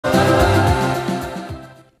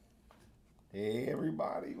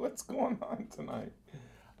everybody. What's going on tonight?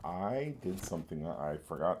 I did something. I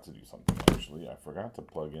forgot to do something, actually. I forgot to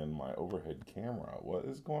plug in my overhead camera. What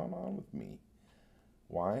is going on with me?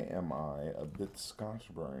 Why am I a bit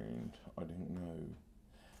Scotch-brained? I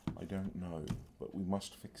don't know, but we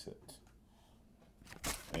must fix it.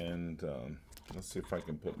 And let's see if I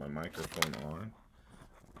can put my microphone on.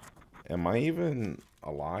 Am I even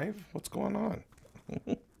alive? What's going on?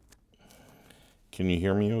 Can you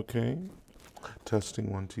hear me okay?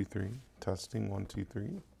 Testing 1 2 3. Testing 1 2 3.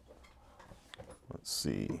 Let's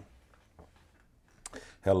see.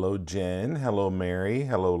 Hello Jen, hello Mary,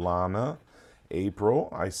 hello Lana, April.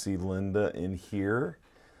 I see Linda in here.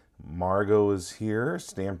 Margot is here,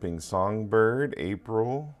 Stamping Songbird,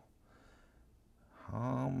 April.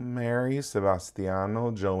 Mary,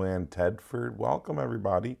 Sebastiano, Joanne Tedford. Welcome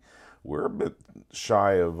everybody. We're a bit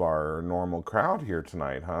shy of our normal crowd here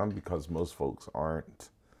tonight, huh? Because most folks aren't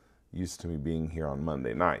used to me being here on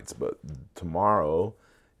Monday nights. But tomorrow,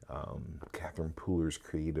 Catherine Pooler's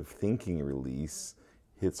Creative Thinking release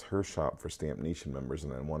hits her shop for Stamp Nation members,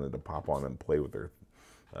 and I wanted to pop on and play with her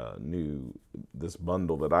this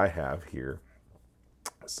bundle that I have here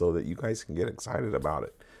so that you guys can get excited about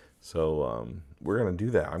it. So we're going to do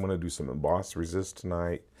that. I'm going to do some embossed resist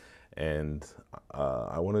tonight, and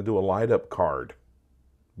I want to do a light up card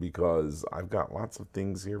because I've got lots of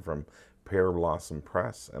things here from Pearblossom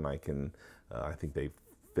Press, and I think they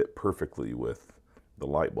fit perfectly with the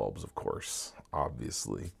light bulbs, of course,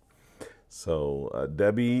 obviously. So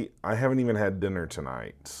Debbie, I haven't even had dinner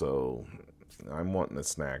tonight, so I'm wanting a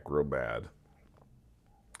snack real bad.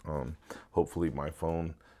 Hopefully my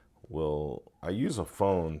phone will, I use a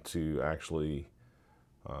phone to actually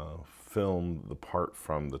film the part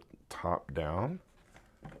from the top down.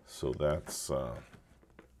 So that's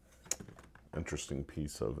interesting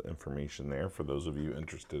piece of information there for those of you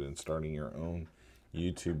interested in starting your own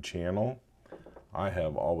YouTube channel. I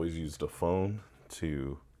have always used a phone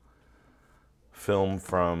to film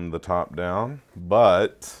from the top down,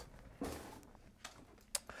 but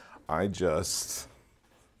I just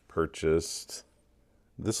purchased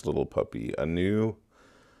this little puppy, a new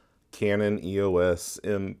Canon EOS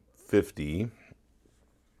M50.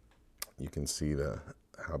 You can see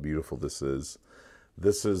how beautiful this is.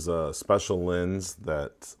 This is a special lens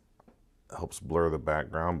that helps blur the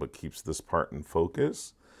background but keeps this part in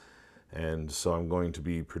focus. And so I'm going to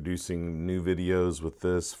be producing new videos with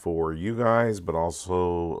this for you guys, but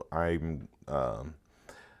also I'm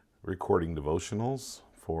recording devotionals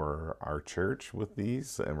for our church with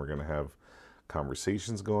these, and we're going to have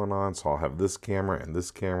conversations going on. So I'll have this camera and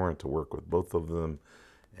this camera to work with both of them,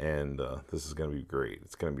 and this is going to be great.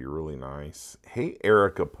 It's going to be really nice. Hey,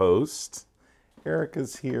 Erica Post.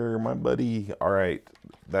 Erica's here, my buddy. All right,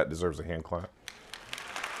 that deserves a hand clap.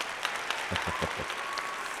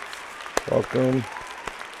 Welcome.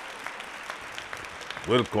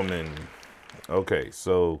 Welcome in. Okay,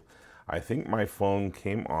 so I think my phone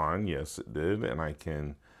came on. Yes, it did. And I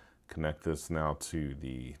can connect this now to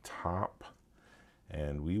the top.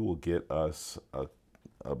 And we will get us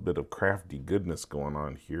a bit of crafty goodness going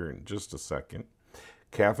on here in just a second.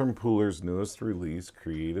 Catherine Pooler's newest release,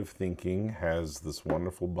 Creative Thinking, has this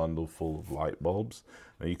wonderful bundle full of light bulbs.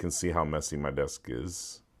 Now you can see how messy my desk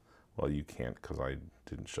is. Well, you can't because I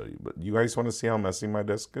didn't show you. But you guys want to see how messy my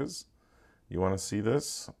desk is? You want to see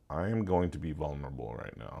this? I am going to be vulnerable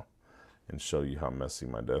right now and show you how messy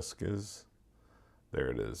my desk is. There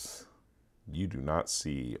it is. You do not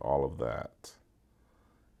see all of that.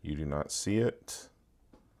 You do not see it.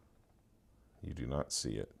 You do not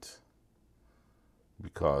see it.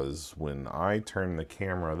 Because when I turn the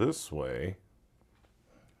camera this way,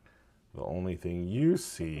 the only thing you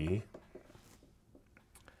see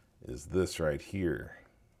is this right here.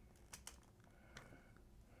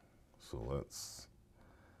 So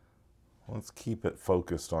let's keep it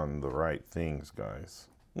focused on the right things, guys.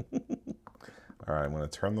 All right, I'm going to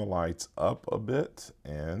turn the lights up a bit,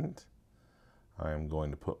 and I'm going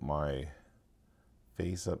to put my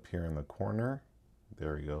face up here in the corner.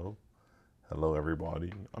 There we go. Hello,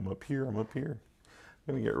 everybody. I'm up here. I'm up here.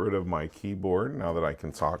 I'm going to get rid of my keyboard now that I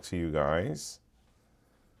can talk to you guys.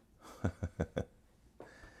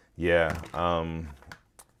 Yeah,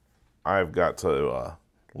 I've got to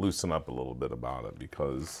loosen up a little bit about it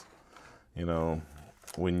because, you know,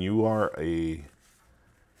 when you are an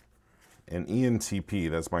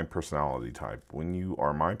ENTP, that's my personality type. When you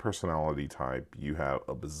are my personality type, you have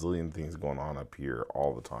a bazillion things going on up here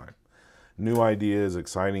all the time. New ideas,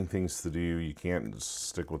 exciting things to do. You can't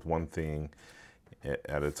stick with one thing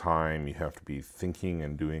at a time. You have to be thinking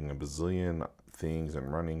and doing a bazillion things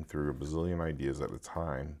and running through a bazillion ideas at a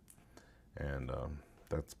time. And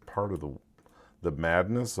that's part of the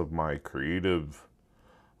madness of my creative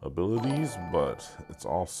abilities, but it's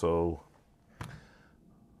also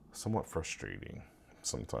somewhat frustrating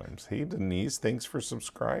sometimes. Hey Denise, thanks for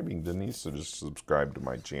subscribing. Denise just subscribed to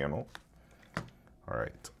my channel. All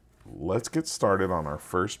right, let's get started on our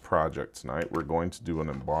first project tonight. We're going to do an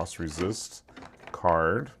emboss resist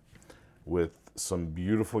card with some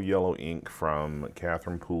beautiful yellow ink from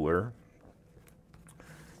Catherine Pooler.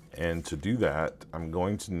 And to do that, I'm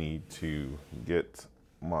going to need to get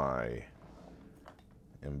my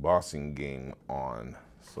embossing game on.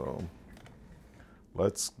 So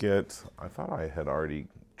let's get, I thought I had already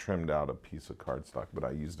trimmed out a piece of cardstock, but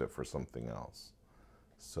I used it for something else.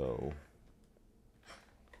 So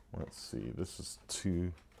let's see, this is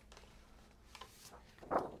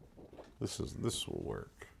this will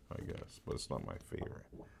work, I guess, but it's not my favorite.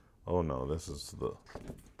 Oh no, that's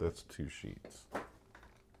 2 sheets.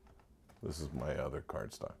 This is my other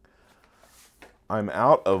cardstock. I'm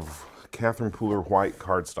out of Catherine Pooler white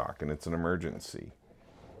cardstock, and it's an emergency.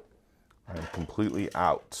 I'm completely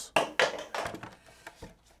out.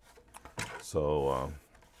 So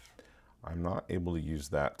I'm not able to use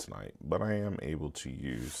that tonight, but I am able to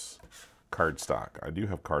use cardstock. I do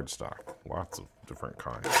have cardstock, lots of different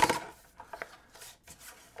kinds.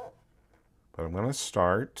 But I'm going to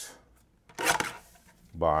start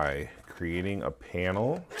by creating a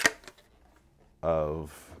panel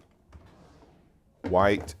of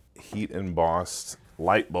white heat embossed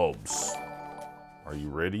light bulbs. Are you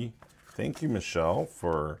ready? Thank you, Michelle,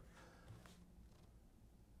 for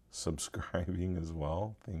subscribing as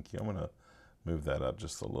well. Thank you. I'm gonna move that up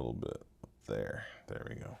just a little bit. There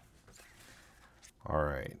we go. All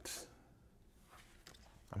right,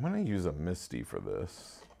 I'm gonna use a Misty for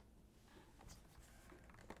this.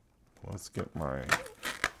 Let's get my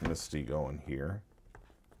Misty going here.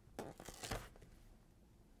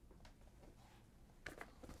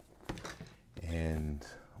 And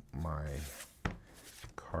my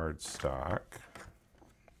cardstock.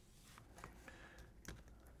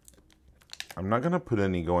 I'm not going to put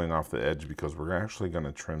any going off the edge because we're actually going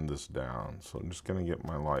to trim this down. So I'm just going to get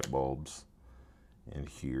my light bulbs in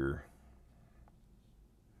here.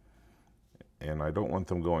 And I don't want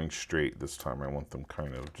them going straight this time. I want them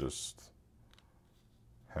kind of just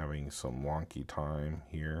having some wonky time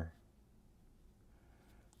here.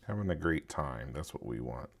 Having a great time. That's what we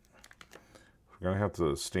want. We're going to have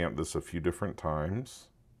to stamp this a few different times.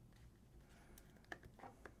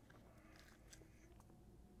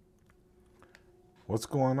 What's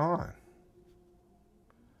going on?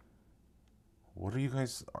 What are you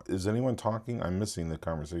guys, is anyone talking? I'm missing the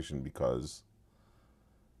conversation because,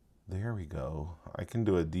 there we go. I can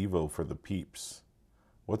do a Devo for the peeps.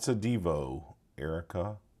 What's a Devo,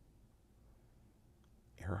 Erica?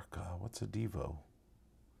 Erica, what's a Devo?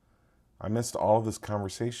 I missed all of this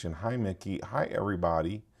conversation. Hi, Mickey. Hi,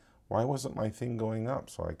 everybody. Why wasn't my thing going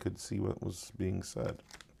up so I could see what was being said?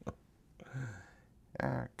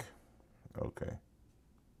 Ack. Okay.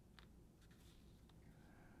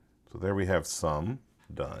 So there we have some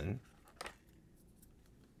done.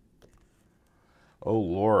 Oh,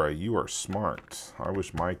 Laura, you are smart. I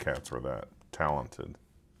wish my cats were that talented.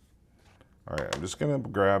 All right, I'm just going to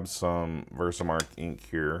grab some Versamark ink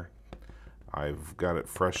here. I've got it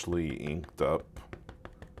freshly inked up.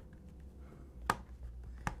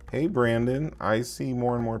 Hey, Brandon. I see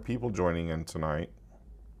more and more people joining in tonight.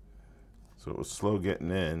 So it was slow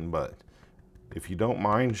getting in, but if you don't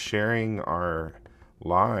mind sharing our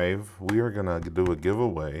live, we are going to do a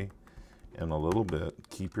giveaway in a little bit.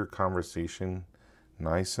 Keep your conversation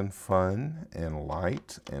nice and fun and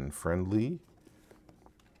light and friendly.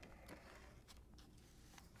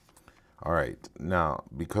 All right, now,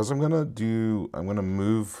 because I'm gonna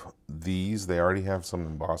move these, they already have some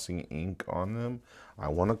embossing ink on them. I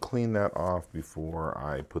wanna clean that off before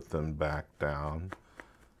I put them back down,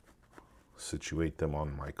 situate them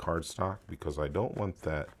on my cardstock, because I don't want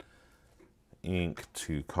that ink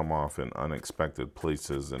to come off in unexpected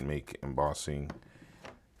places and make embossing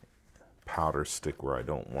powder stick where I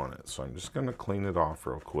don't want it. So I'm just gonna clean it off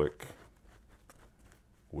real quick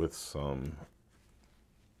with some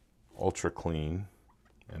Ultra Clean,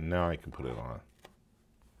 and now I can put it on.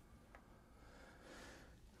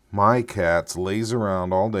 My cats laze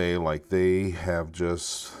around all day like they're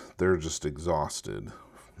just exhausted.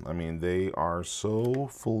 I mean, they are so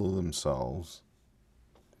full of themselves.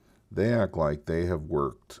 They act like they have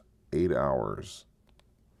worked 8 hours,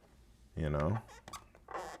 you know?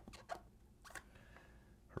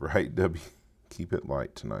 Right, Debbie? Keep it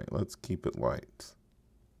light tonight. Let's keep it light.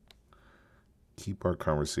 Keep our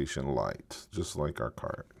conversation light, just like our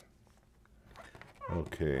card.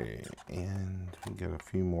 Okay, and we got a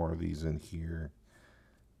few more of these in here.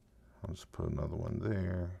 I'll just put another one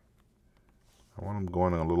there. I want them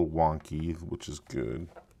going a little wonky, which is good.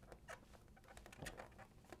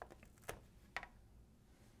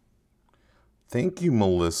 Thank you,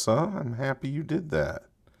 Melissa. I'm happy you did that.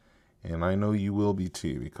 And I know you will be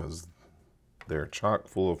too, because they're chock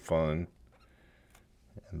full of fun.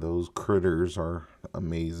 And those critters are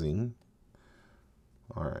amazing.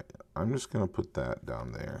 All right, I'm just going to put that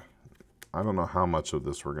down there. I don't know how much of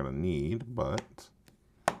this we're going to need, but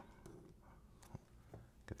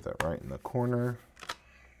get that right in the corner.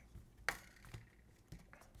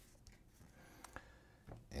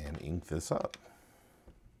 And ink this up.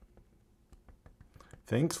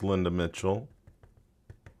 Thanks, Linda Mitchell.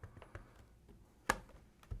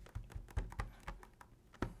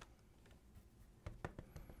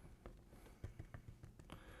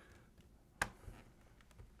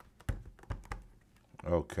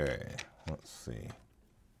 Okay, let's see.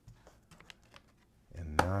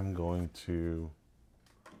 And now I'm going to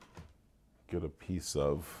get a piece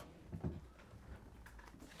of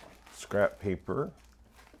scrap paper,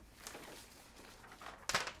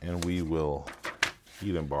 and we will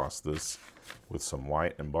heat emboss this with some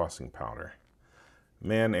white embossing powder.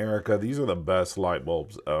 Man, Erica, these are the best light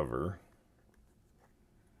bulbs ever.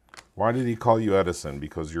 Why did he call you Edison?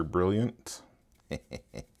 Because you're brilliant?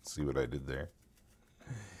 See what I did there?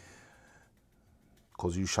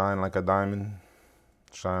 Because you shine like a diamond,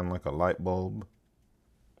 shine like a light bulb.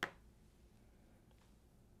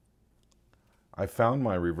 I found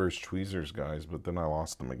my reverse tweezers, guys, but then I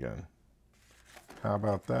lost them again. How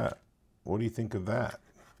about that? What do you think of that?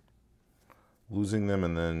 Losing them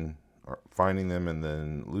and then finding them and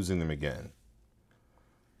then losing them again.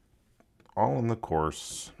 All in the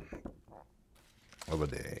course of a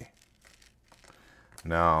day.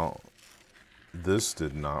 Now, this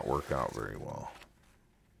did not work out very well.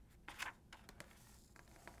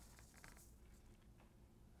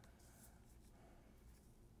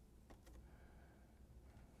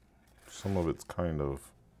 Some of it's kind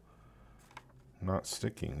of not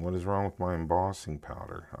sticking. What is wrong with my embossing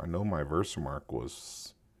powder? I know my Versamark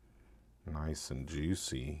was nice and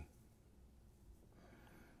juicy.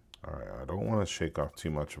 All right, I don't want to shake off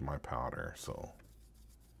too much of my powder, so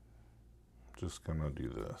I'm just gonna do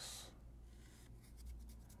this.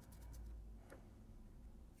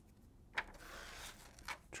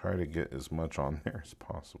 Try to get as much on there as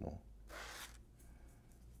possible.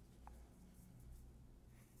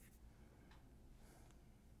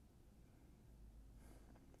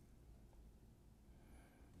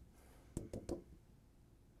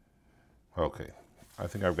 Okay, I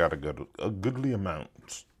think I've got a goodly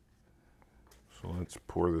amount. So let's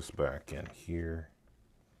pour this back in here.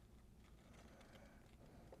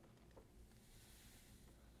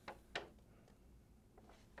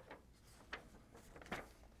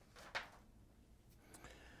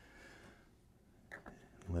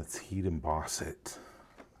 Let's heat emboss it.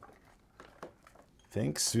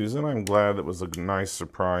 Thanks, Susan. I'm glad it was a nice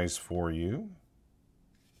surprise for you.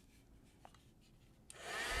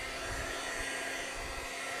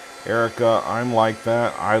 Erica, I'm like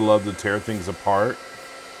that. I love to tear things apart,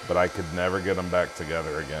 but I could never get them back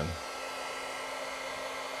together again.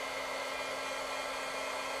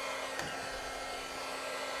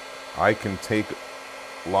 I can take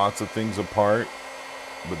lots of things apart,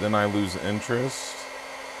 but then I lose interest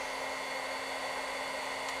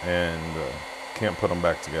and can't put them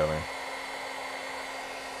back together.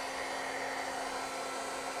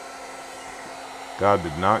 God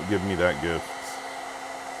did not give me that gift.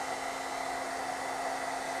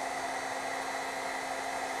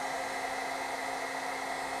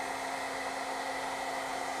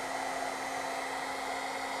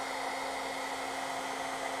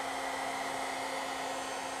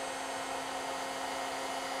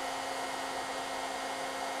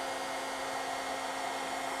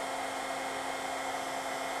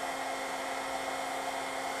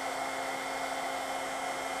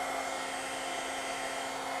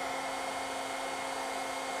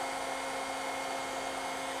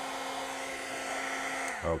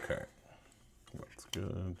 Okay, that's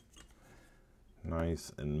good.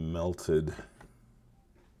 Nice and melted.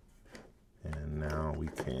 And now we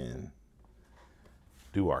can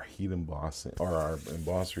do our heat embossing, or our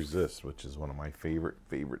emboss resist, which is one of my favorite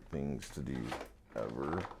things to do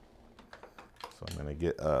ever. So I'm gonna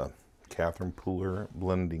get a Catherine Pooler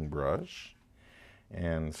blending brush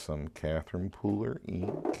and some Catherine Pooler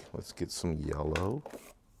ink. Let's get some yellow.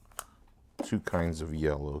 Two kinds of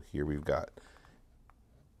yellow here. We've got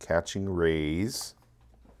Catching Rays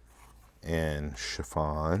and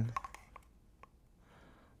Chiffon.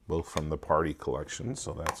 both from the party collection,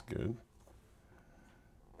 so that's good.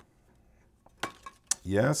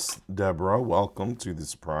 Yes, Deborah, welcome to the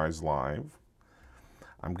surprise live.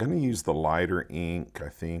 I'm going to use the lighter ink, I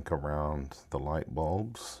think, around the light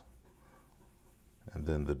bulbs, and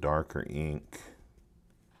then the darker ink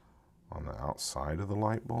on the outside of the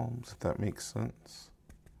light bulbs, if that makes sense.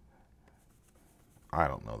 I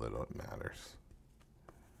don't know that it matters.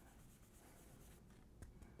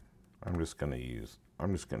 I'm just going to use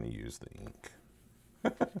the ink.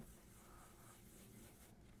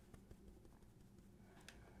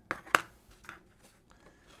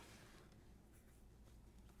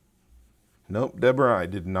 Nope, Deborah, I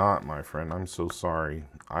did not, my friend. I'm so sorry.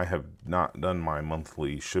 I have not done my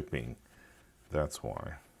monthly shipping. That's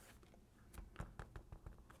why.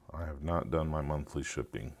 I have not done my monthly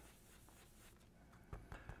shipping.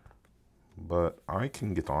 But I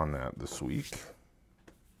can get on that this week.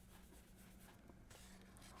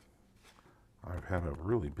 I've had a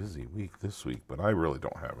really busy week this week, but I really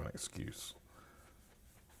don't have an excuse.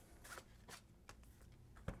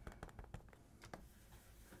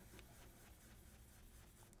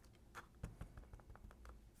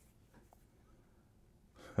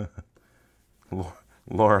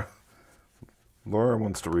 Laura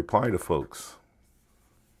wants to reply to folks.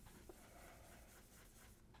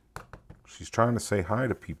 She's trying to say hi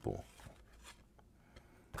to people.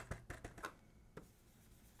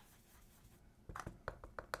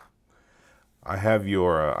 I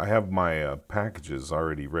have my packages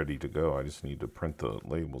already ready to go. I just need to print the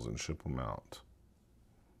labels and ship them out.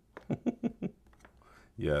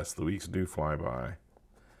 Yes, the weeks do fly by.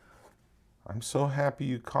 I'm so happy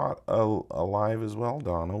you caught a live as well,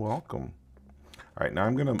 Donna. Welcome. All right, now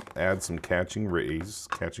I'm going to add some Catching Rays.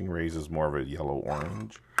 Catching Rays is more of a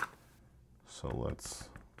yellow-orange. So I'm just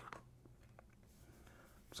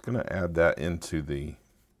going to add that into the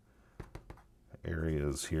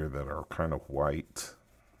areas here that are kind of white.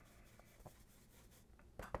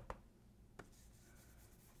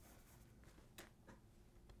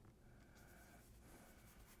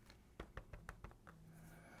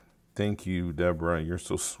 Thank you, Deborah. You're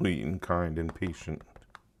so sweet and kind and patient.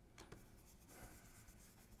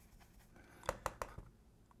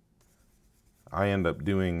 I end up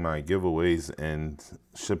doing my giveaways and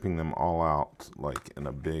shipping them all out like in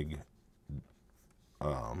a big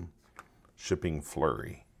shipping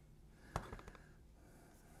flurry.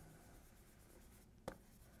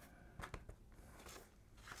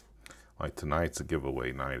 Like tonight's a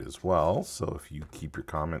giveaway night as well, so if you keep your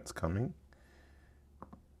comments coming,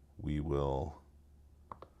 we will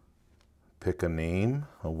pick a name,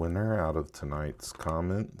 a winner out of tonight's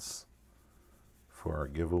comments for our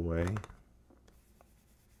giveaway.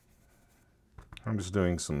 I'm just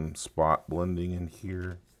doing some spot blending in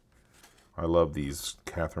here. I love these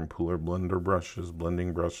Catherine Pooler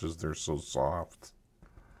blending brushes. They're so soft.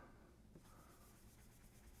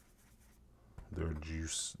 They're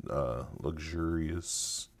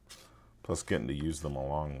luxurious. Plus getting to use them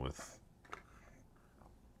along with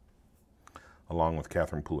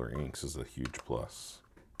Catherine Pooler inks is a huge plus.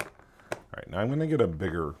 All right, now I'm going to get a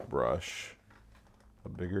bigger brush, a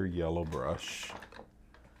bigger yellow brush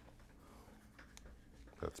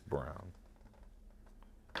that's brown.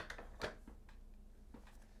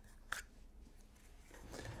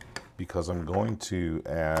 Because I'm going to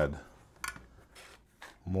add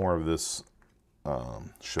more of this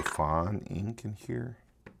chiffon ink in here.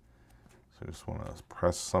 So I just want to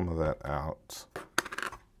press some of that out.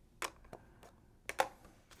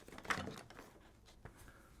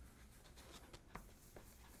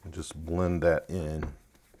 And just blend that in.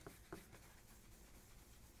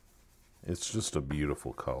 It's just a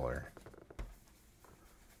beautiful color.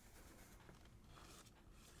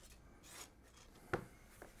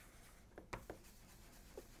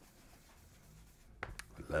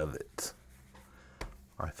 Love it.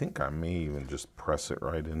 I think I may even just press it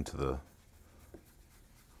right into the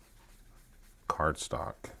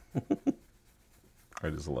cardstock. I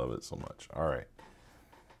just love it so much. All right.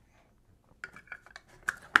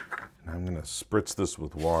 And I'm going to spritz this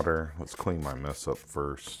with water. Let's clean my mess up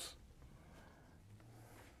first.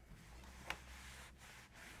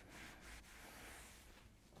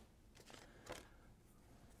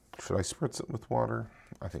 Should I spritz it with water?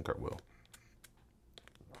 I think I will.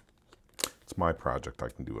 It's my project. I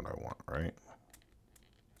can do what I want, right?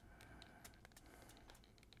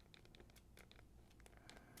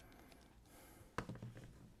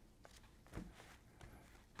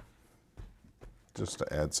 Just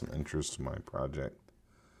to add some interest to my project.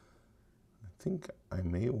 I think I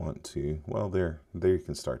may want to, well, there you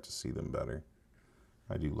can start to see them better.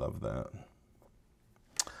 I do love that.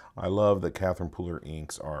 I love that Catherine Pooler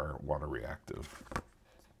inks are water reactive.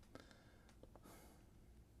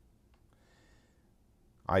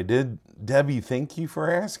 I did, Debbie, thank you for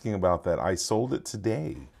asking about that. I sold it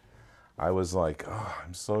today. I was like, oh,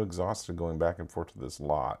 I'm so exhausted going back and forth to this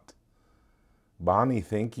lot. Bonnie,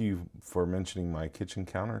 thank you for mentioning my kitchen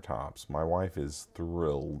countertops. My wife is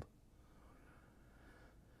thrilled.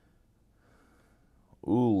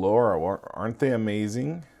 Ooh, Laura, aren't they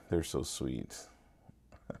amazing? They're so sweet.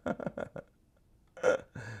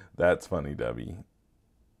 That's funny, Debbie.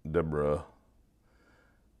 Deborah.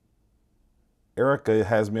 Erica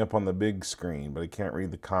has me up on the big screen, but I can't read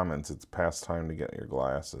the comments. It's past time to get your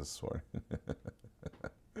glasses.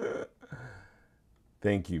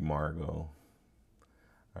 Thank you, Margot.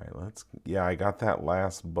 All right, yeah, I got that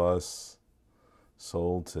last bus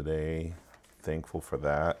sold today. Thankful for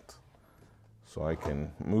that. So I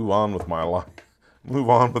can move on with my life. Move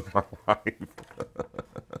on with my life.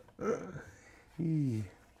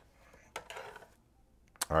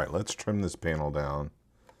 All right, let's trim this panel down.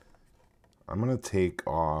 I'm going to take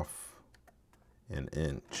off an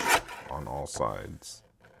inch on all sides.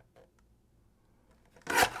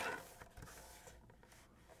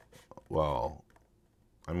 Well,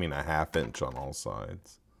 I mean a ½ inch on all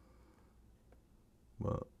sides.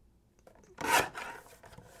 But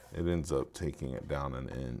it ends up taking it down an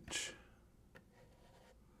inch.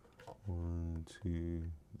 1, 2,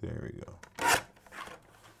 there we go.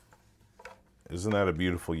 Isn't that a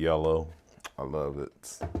beautiful yellow? I love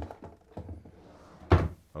it.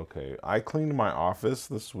 Okay, I cleaned my office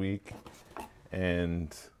this week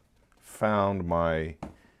and found my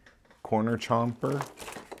corner chomper,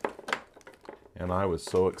 and I was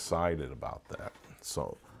so excited about that.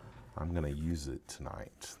 So I'm gonna use it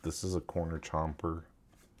tonight. This is a corner chomper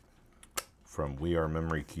from We Are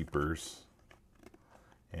Memory Keepers.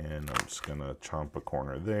 And I'm just gonna chomp a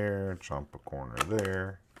corner there, chomp a corner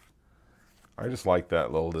there. I just like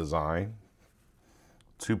that little design.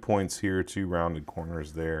 2 points here, 2 rounded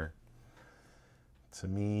corners there. To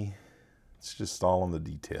me, it's just all in the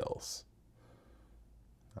details.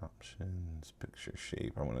 Options, picture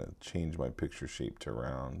shape. I'm gonna change my picture shape to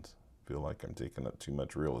round. Feel like I'm taking up too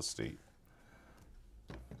much real estate.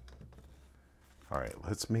 All right,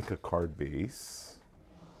 let's make a card base.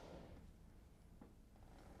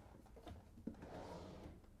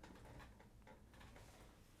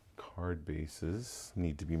 Card bases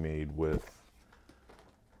need to be made with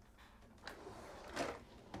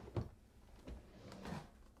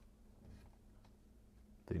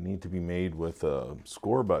a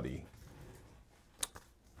Score Buddy.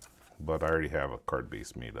 But I already have a card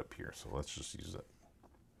base made up here, so let's just use it.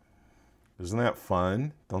 Isn't that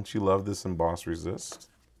fun? Don't you love this Emboss Resist?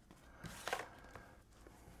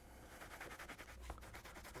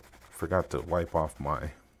 Forgot to wipe off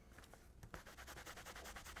my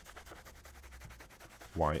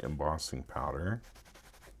white embossing powder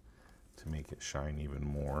to make it shine even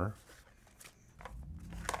more.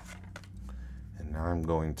 And now I'm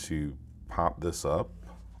going to pop this up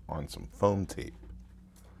on some foam tape.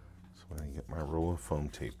 So I'm going to get my roll of foam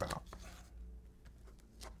tape out.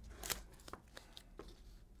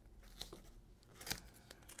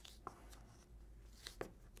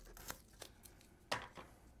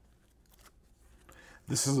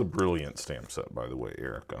 This is a brilliant stamp set, by the way,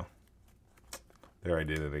 Erica. There, I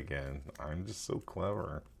did it again. I'm just so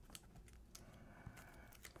clever.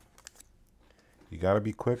 You gotta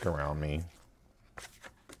be quick around me.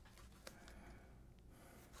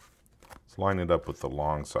 Let's line it up with the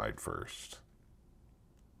long side first.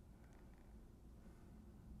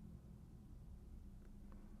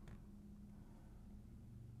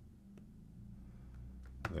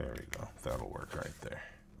 There we go. That'll work right there.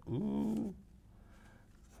 Ooh.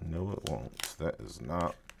 No, it won't. That is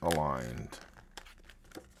not aligned.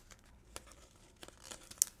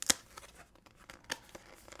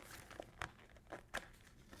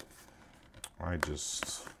 I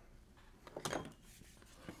just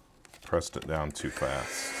pressed it down too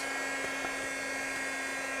fast.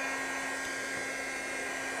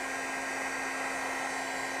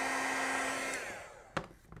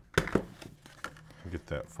 Get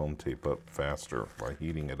that foam tape up faster by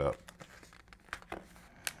heating it up.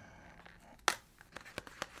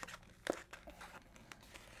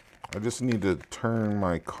 I just need to turn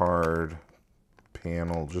my card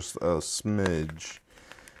panel just a smidge.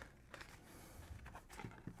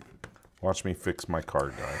 Watch me fix my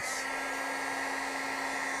card, guys.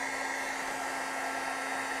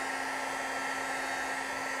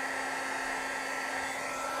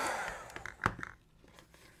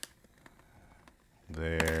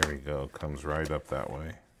 There we go. Comes right up that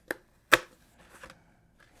way.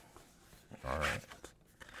 All right.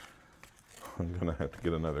 I'm gonna have to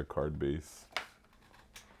get another card base.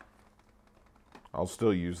 I'll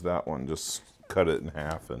still use that one, just cut it in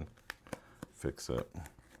half and fix it.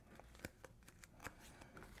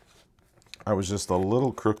 I was just a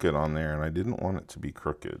little crooked on there, and I didn't want it to be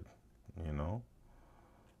crooked, you know?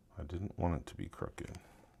 I didn't want it to be crooked.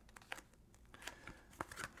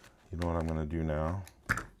 You know what I'm gonna do now?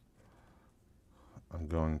 I'm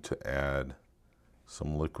going to add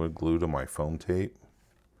some liquid glue to my foam tape,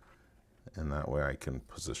 and that way I can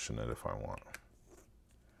position it if I want.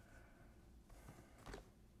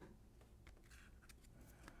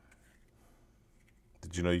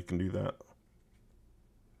 Did you know you can do that?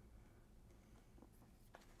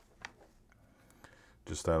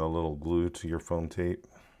 Just add a little glue to your foam tape.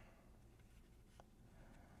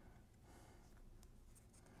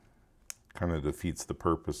 Kind of defeats the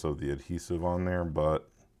purpose of the adhesive on there, but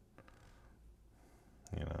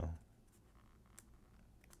you know.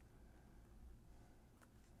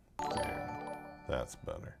 There. That's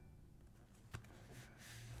better.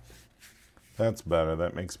 That's better.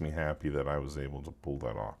 That makes me happy that I was able to pull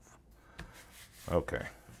that off. Okay.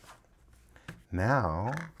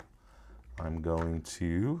 Now I'm going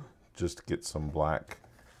to just get some black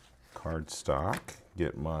cardstock,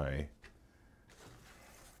 get my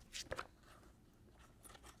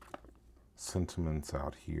sentiments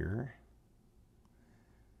out here,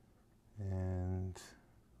 and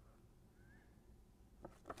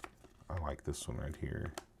I like this one right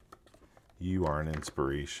here. You are an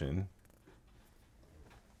inspiration.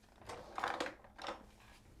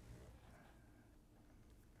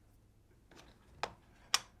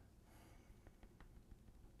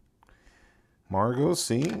 Margot,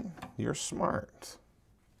 see? You're smart.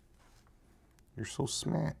 You're so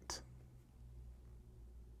smart.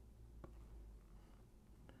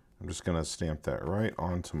 I'm just going to stamp that right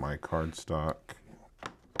onto my cardstock.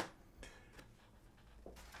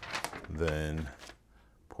 Then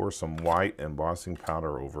pour some white embossing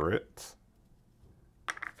powder over it.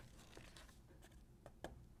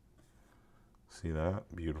 See that?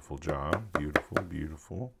 Beautiful job. Beautiful,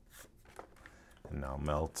 beautiful. And now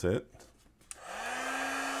melt it.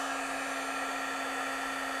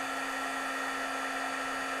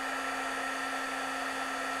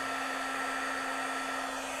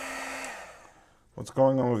 What's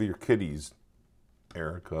going on with your kitties,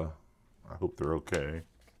 Erica? I hope they're okay.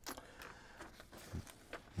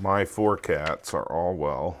 My 4 cats are all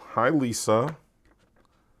well. Hi, Lisa.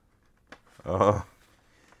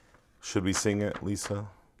 Should we sing it, Lisa?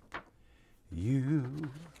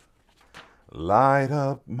 You light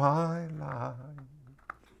up my life.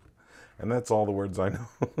 And that's all the words I know.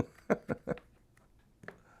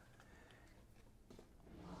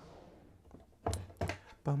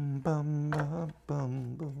 Bum, bum, bum,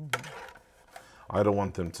 bum, bum. I don't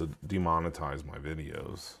want them to demonetize my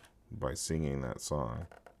videos by singing that song.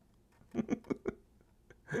 You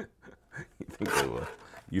think they will?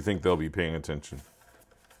 You think they'll be paying attention?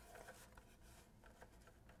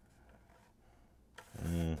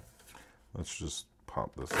 Let's just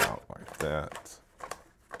pop this out like that.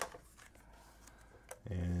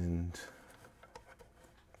 And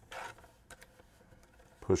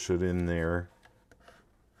push it in there.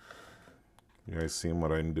 You guys seeing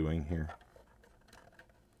what I'm doing here?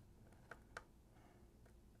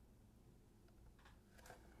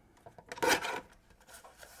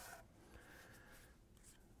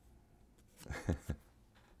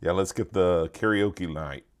 Yeah, let's get the karaoke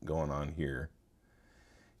night going on here.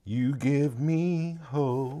 You give me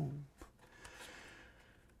hope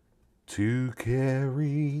to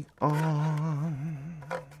carry on.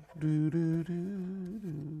 Do, do, do,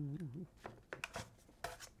 do.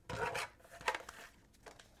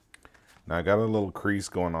 Now I got a little crease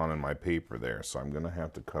going on in my paper there, so I'm going to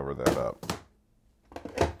have to cover that up.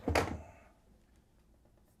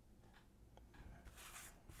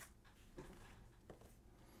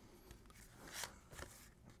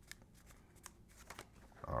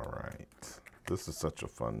 All right. This is such a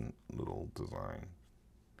fun little design.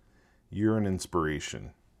 You're an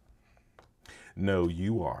inspiration. No,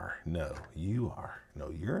 you are. No, you are. No,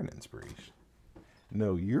 you're an inspiration.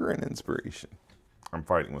 No, you're an inspiration. I'm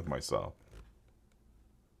fighting with myself.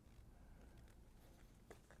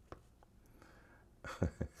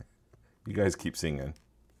 You guys keep singing.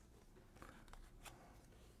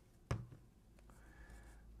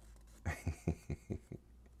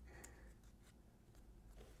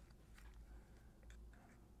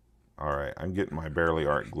 All right, I'm getting my Barely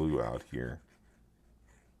Art glue out here.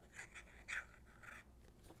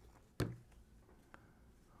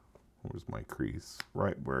 Where's my crease?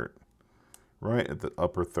 Right at the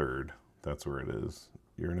upper third. That's where it is.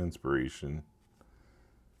 You're an inspiration.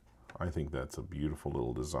 I think that's a beautiful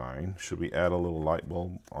little design. Should we add a little light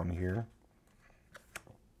bulb on here?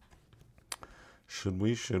 Should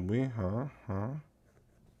we? Huh?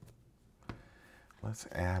 Let's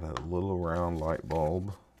add a little round light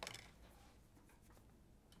bulb.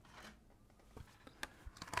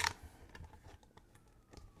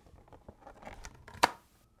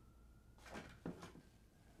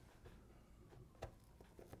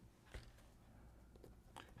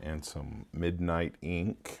 And some midnight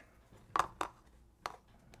ink.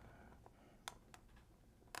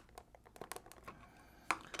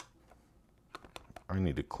 I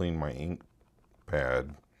need to clean my ink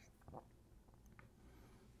pad.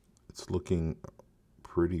 It's looking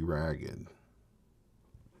pretty ragged.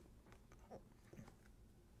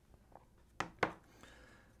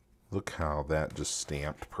 Look how that just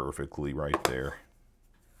stamped perfectly right there.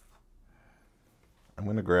 I'm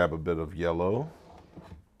going to grab a bit of yellow.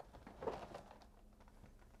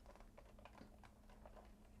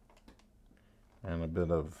 And a bit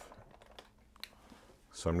of,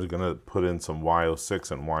 so I'm just going to put in some Y06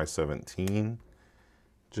 and Y17,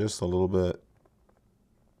 just a little bit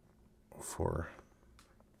for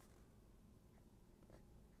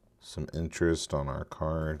some interest on our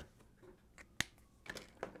card.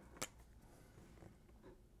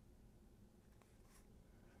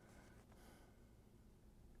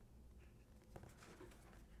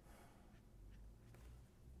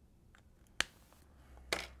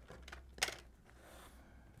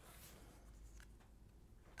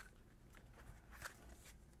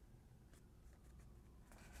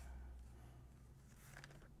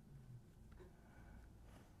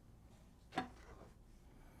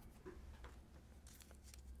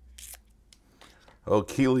 Oh,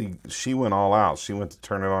 Keely, she went all out. She went to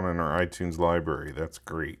turn it on in her iTunes library. That's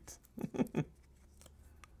great.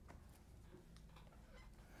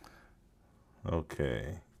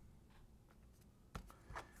 Okay.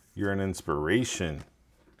 You're an inspiration.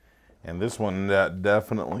 And this one that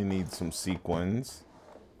definitely needs some sequins.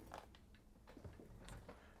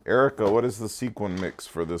 Erica, what is the sequin mix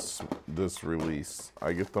for this release?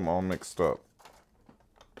 I get them all mixed up.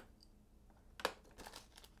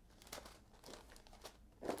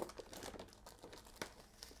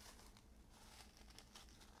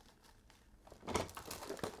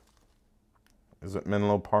 Is it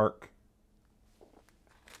Menlo Park?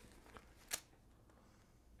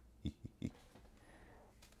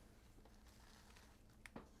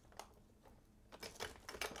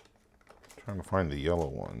 Trying to find the yellow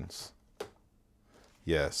ones.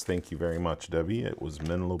 Yes, thank you very much, Debbie. It was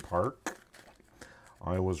Menlo Park.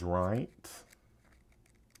 I was right.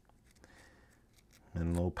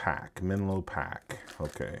 Menlo Pack.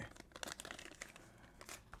 Okay.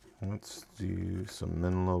 Let's do some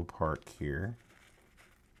Menlo Park here.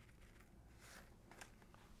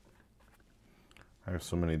 I have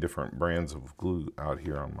so many different brands of glue out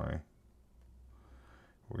here on my...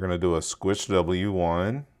 We're going to do a Squish W,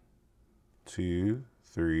 1, 2,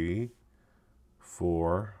 3,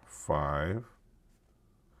 4, 5.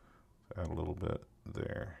 Add a little bit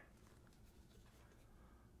there.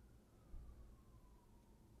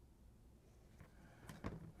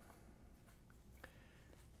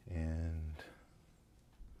 And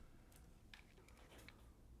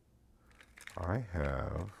I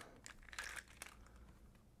have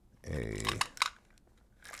a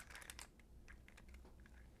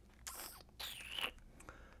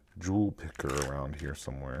jewel picker around here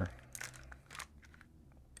somewhere.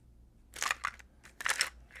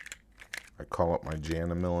 I call it my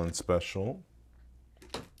Jana Millen special,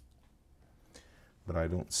 but I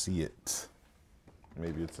don't see it.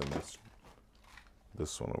 Maybe it's in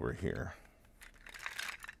this one over here.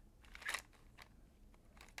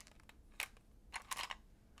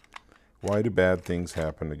 Why do bad things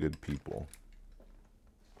happen to good people?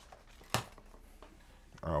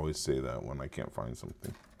 I always say that when I can't find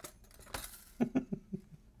something.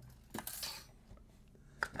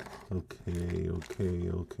 Okay.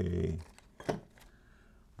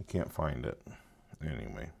 I can't find it.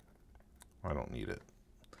 Anyway, I don't need it.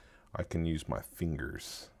 I can use my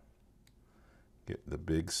fingers. Get the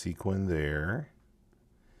big sequin there.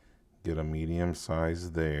 Get a medium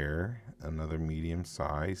size there. Another medium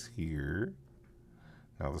size here.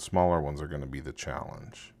 Now the smaller ones are going to be the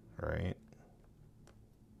challenge, right?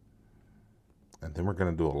 And then we're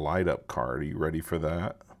going to do a light up card. Are you ready for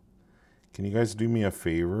that? Can you guys do me a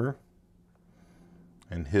favor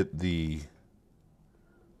and hit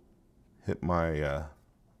my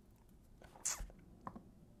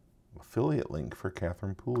affiliate link for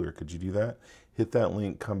Catherine Pooler? Could you do that? Hit that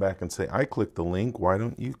link, come back and say, I clicked the link. Why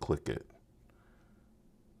don't you click it?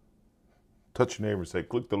 Touch your neighbor, say,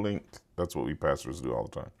 click the link. That's what we pastors do all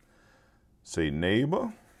the time. Say,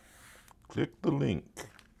 neighbor, click the link.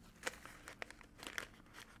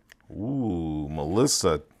 Ooh,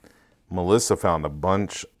 Melissa found a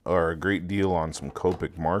bunch or a great deal on some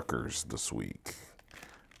Copic markers this week.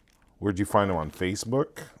 Where'd you find them, on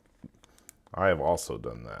Facebook? I have also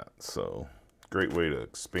done that, so great way to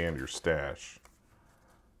expand your stash.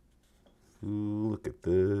 Ooh, look at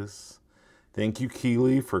this. Thank you,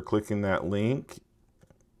 Keely, for clicking that link.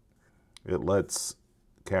 It lets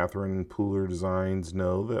Catherine Pooler Designs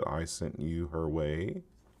know that I sent you her way.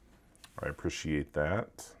 I appreciate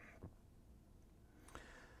that.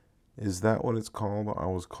 Is that what it's called? I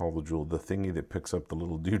always call the jewel, the thingy that picks up the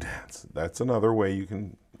little doodads. That's another way you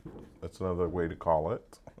can, that's another way to call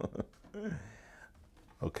it.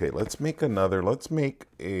 Okay, let's make another, let's make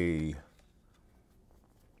a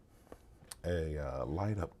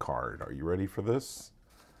light up card. Are you ready for this?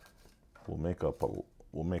 We'll make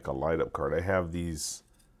a light up card. I have these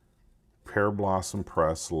Pearblossom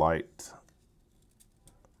Press light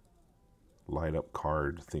up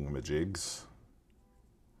card thingamajigs.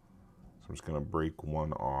 So I'm just gonna break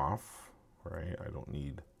one off, right? I don't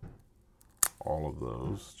need all of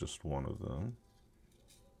those, just one of them.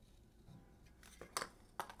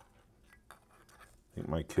 I think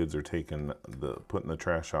my kids are putting the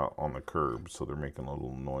trash out on the curb, so they're making a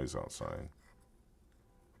little noise outside.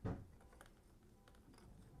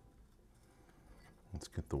 Let's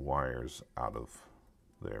get the wires out of,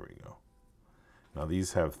 there we go. Now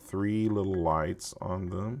these have 3 little lights on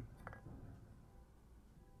them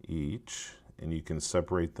each, and you can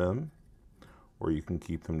separate them or you can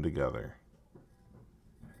keep them together.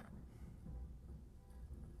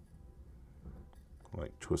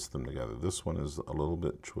 Like twist them together. This one is a little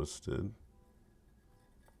bit twisted.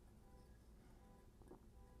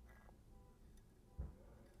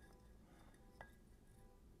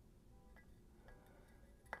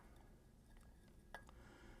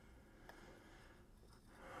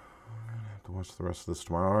 I have to watch the rest of this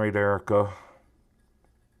tomorrow. All right, Erica.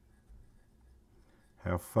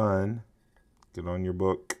 Have fun. Get on your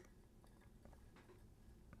book.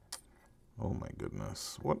 Oh my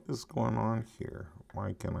goodness, what is going on here?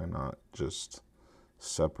 Why can I not just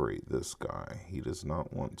separate this guy? He does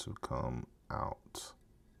not want to come out.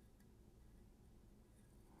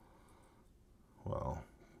 Well,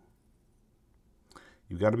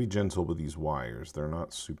 you've got to be gentle with these wires. They're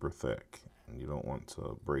not super thick, and you don't want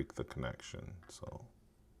to break the connection, so.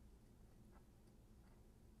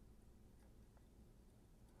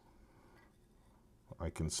 I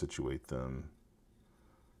can situate them.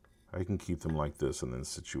 I can keep them like this and then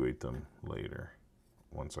situate them later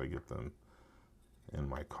once I get them in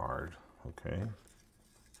my card, okay?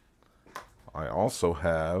 I also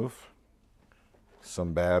have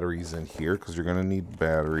some batteries in here because you're gonna need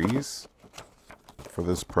batteries for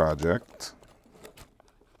this project.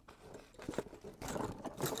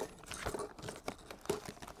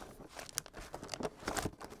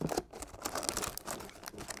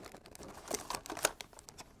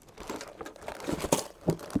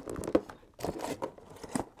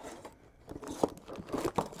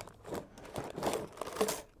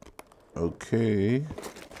 Okay.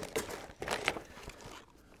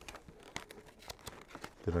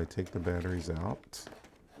 Did I take the batteries out?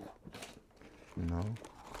 No.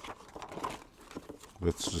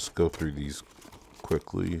 Let's just go through these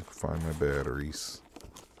quickly, find my batteries.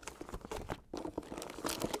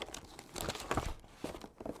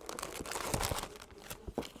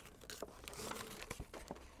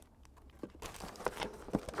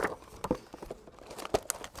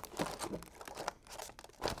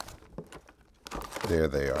 There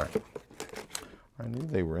they are. I knew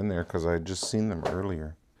they were in there because I had just seen them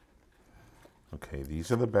earlier. Okay,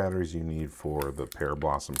 these are the batteries you need for the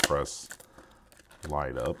Pearblossom Press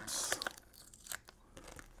light ups.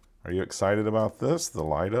 Are you excited about this? The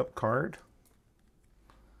light up card?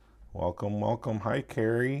 Welcome, welcome. Hi,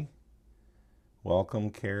 Carrie. Welcome,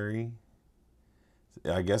 Carrie.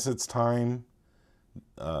 I guess it's time.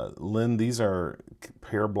 Lynn, these are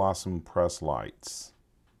Pearblossom Press lights.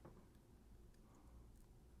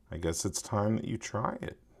 I guess it's time that you try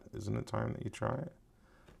it. Isn't it time that you try it?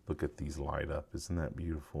 Look at these light up. Isn't that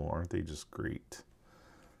beautiful? Aren't they just great?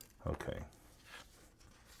 Okay.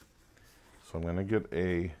 So I'm going to get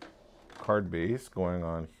a card base going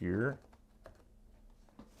on here.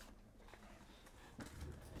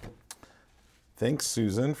 Thanks,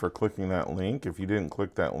 Susan, for clicking that link. If you didn't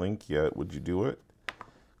click that link yet, would you do it?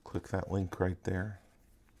 Click that link right there.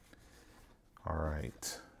 All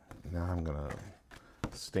right. Now I'm going to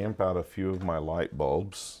stamp out a few of my light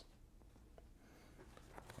bulbs.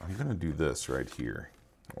 I'm gonna do this right here.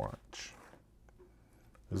 Watch.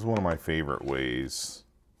 This is one of my favorite ways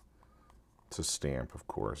to stamp, of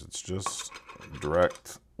course. It's just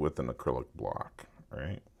direct with an acrylic block,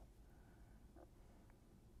 right?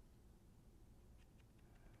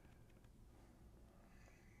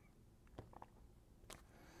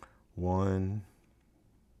 One,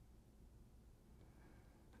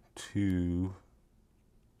 two,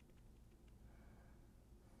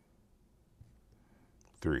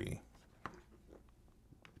 three.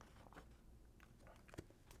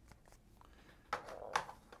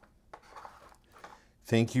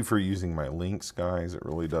 Thank you for using my links, guys. It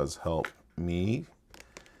really does help me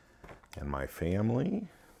and my family.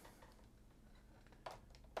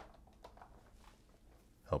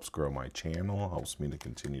 Helps grow my channel, helps me to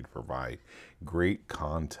continue to provide great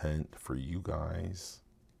content for you guys.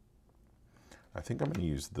 I think I'm going to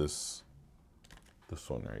use this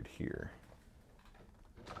one right here.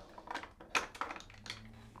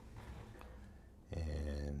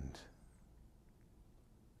 And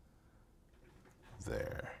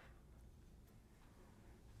there.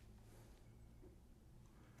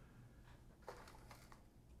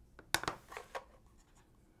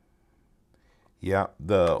 Yeah,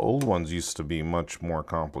 the old ones used to be much more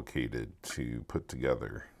complicated to put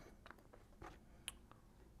together.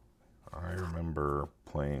 I remember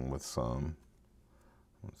playing with some.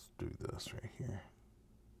 Let's do this right here.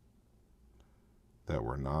 That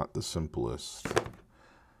were not the simplest.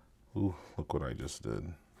 Ooh, look what I just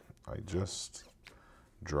did. I just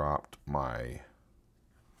dropped my...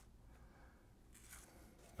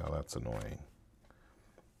 Now that's annoying.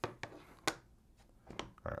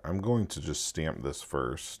 All right, I'm going to just stamp this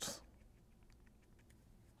first.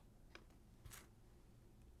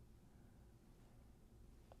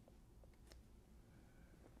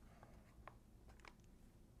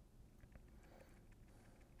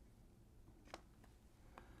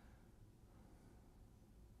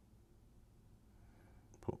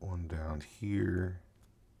 Put one down here.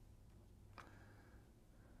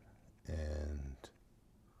 And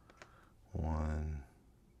one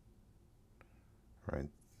right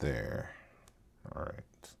there. All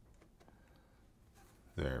right.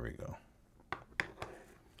 There we go.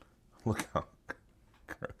 Look how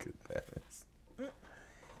crooked that is.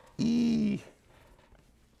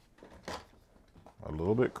 A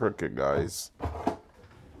little bit crooked, guys.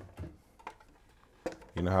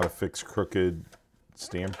 You know how to fix crooked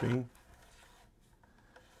stamping?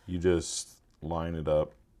 You just line it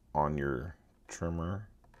up on your trimmer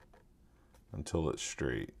until it's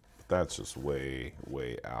straight. That's just way,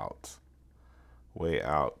 way out. Way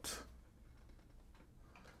out.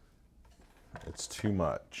 It's too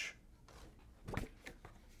much.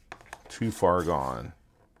 Too far gone.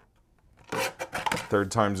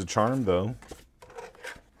 Third time's a charm, though.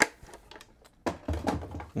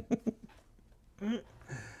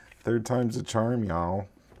 Third time's a charm, y'all.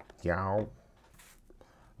 Y'all.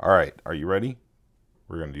 All right, are you ready?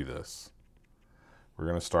 We're going to do this. We're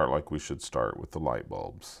going to start like we should start with the light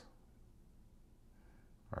bulbs.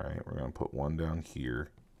 All right, we're going to put one down here.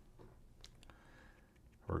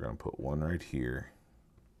 We're going to put one right here.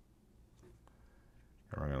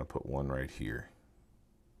 And we're going to put one right here.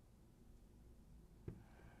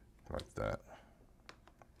 Like that.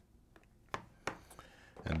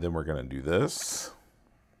 And then we're going to do this.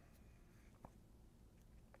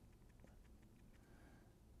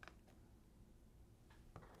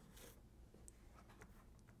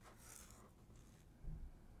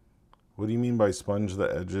 What do you mean by sponge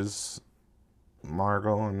the edges,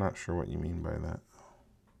 Margot? I'm not sure what you mean by that.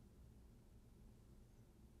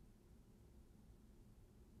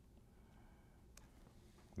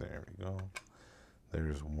 There we go.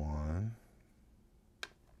 There's one.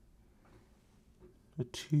 A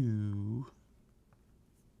two.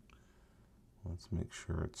 Let's make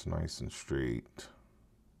sure it's nice and straight.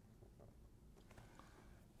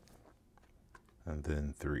 And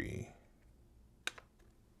then three.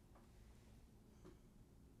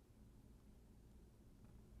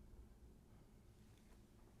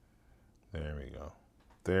 There we go.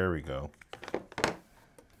 There we go.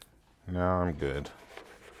 Now I'm good.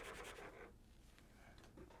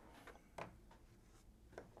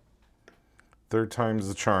 Third time's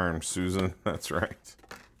the charm, Susan. That's right.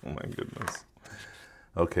 Oh my goodness.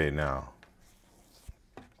 Okay, now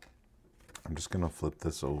I'm just going to flip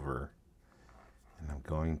this over and I'm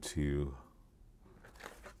going to,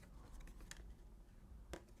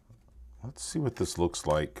 let's see what this looks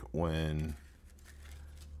like when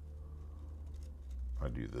I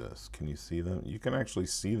do this. Can you see them? You can actually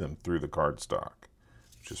see them through the cardstock,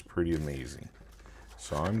 which is pretty amazing.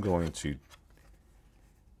 So I'm going to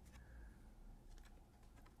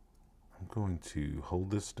going to hold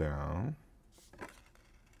this down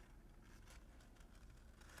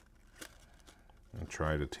and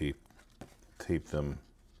try to tape them.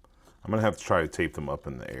 I'm gonna have to try to tape them up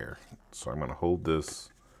in the air. So I'm gonna hold this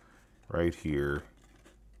right here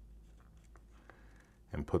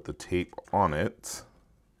and put the tape on it.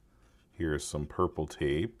 Here's some purple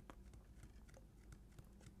tape.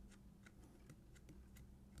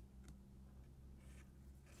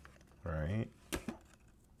 Right.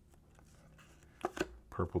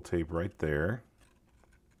 Purple tape right there.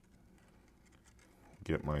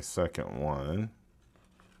 Get my second one.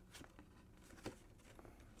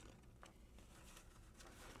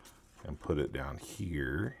 And put it down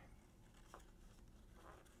here.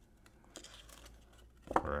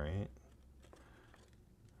 Right.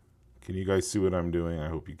 Can you guys see what I'm doing? I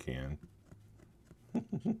hope you can.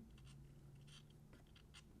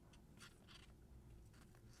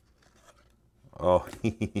 Oh,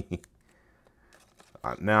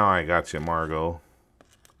 now I got you, Margot.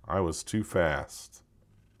 I was too fast.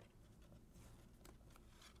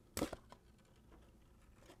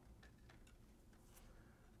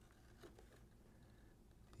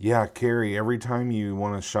 Yeah, Carrie, every time you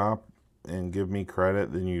want to shop and give me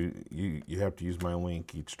credit, then you have to use my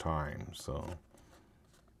link each time. So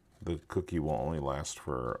the cookie will only last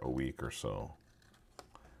for a week or so.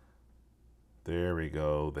 There we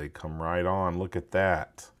go. They come right on. Look at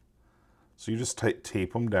that. So you just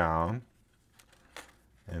tape them down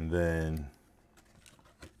and then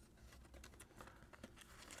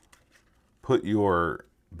put your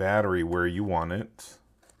battery where you want it.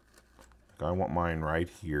 I want mine right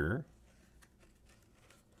here.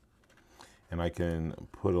 And I can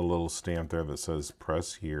put a little stamp there that says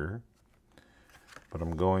press here. But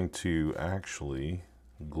I'm going to actually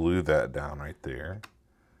glue that down right there.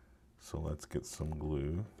 So let's get some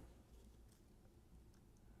glue.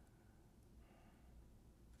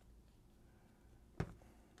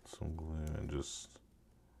 Some glue and just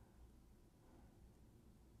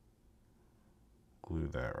glue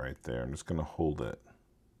that right there. I'm just going to hold it.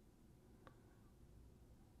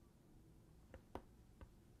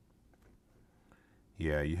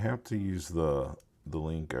 Yeah, you have to use the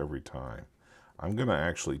link every time. I'm going to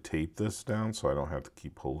actually tape this down so I don't have to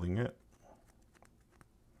keep holding it.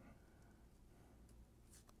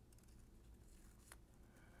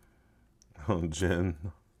 Oh, Jen,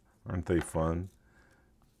 aren't they fun?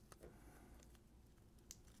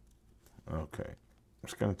 Okay, I'm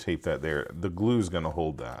just going to tape that there. The glue is going to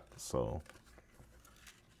hold that, so.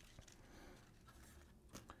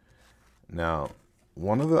 Now,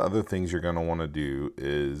 one of the other things you're going to want to do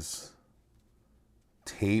is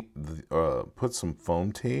tape, put some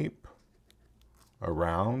foam tape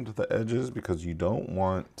around the edges because you don't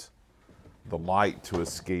want the light to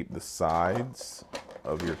escape the sides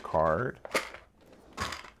of your card.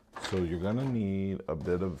 So you're going to need a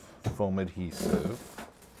bit of foam adhesive.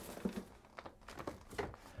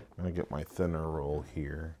 I'm going to get my thinner roll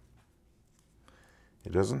here.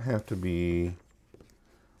 It doesn't have to be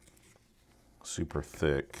super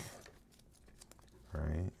thick,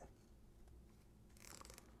 right?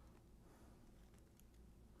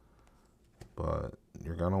 But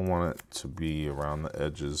you're going to want it to be around the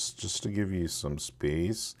edges just to give you some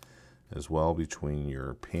space as well between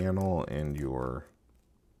your panel and your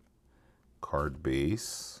card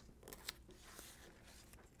base.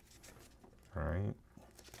 All right.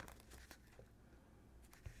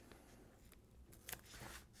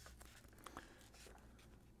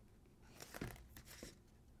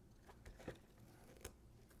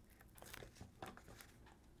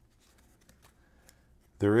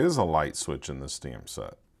 There is a light switch in the stamp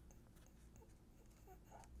set.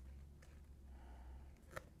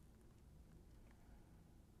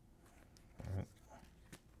 Right.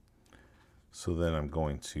 So then I'm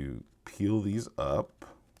going to peel these up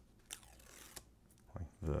like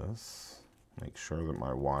this. Make sure that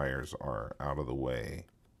my wires are out of the way.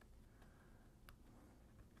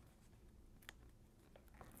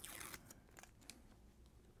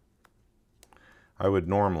 I would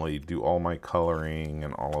normally do all my coloring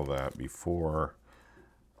and all of that before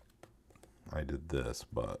I did this,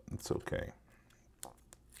 but it's okay.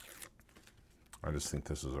 I just think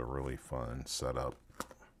this is a really fun setup.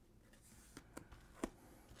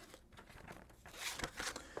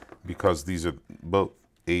 Because these are both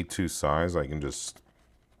A2 size, I can just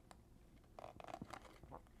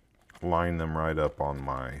line them right up on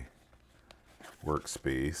my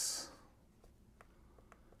workspace.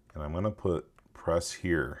 And I'm going to put press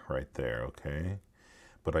here, right there, okay?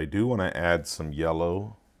 But I do want to add some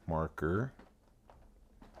yellow marker.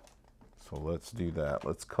 So let's do that.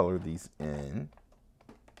 Let's color these in.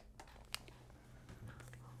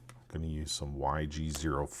 Going to use some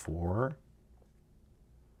YG04.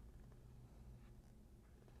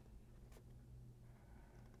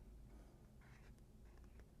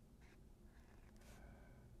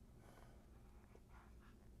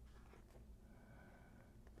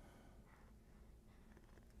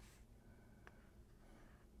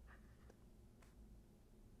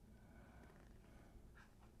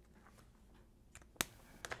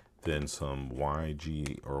 Then some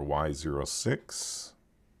YG or Y06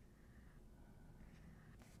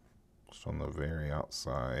 just on the very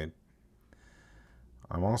outside.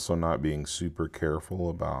 I'm also not being super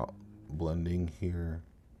careful about blending here.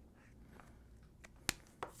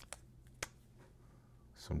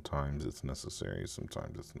 Sometimes it's necessary,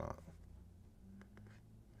 sometimes it's not.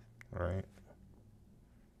 All right.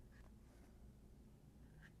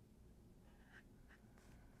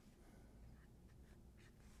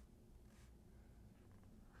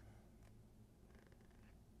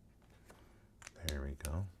 There we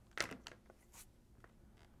go.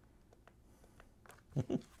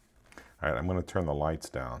 All right, I'm going to turn the lights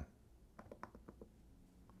down.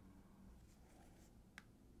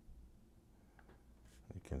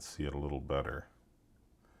 You can see it a little better.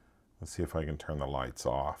 Let's see if I can turn the lights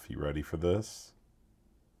off. You ready for this?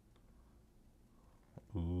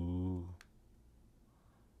 Ooh.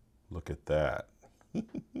 Look at that.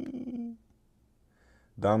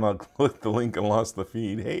 Donna clicked the link and lost the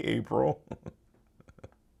feed. Hey, April.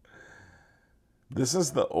 This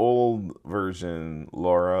is the old version,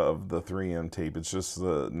 Laura, of the 3M tape. It's just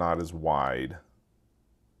not as wide.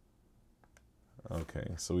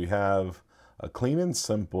 Okay, so we have a clean and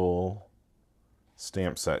simple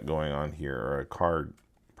stamp set going on here, or a card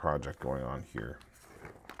project going on here.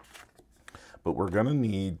 But we're gonna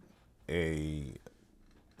need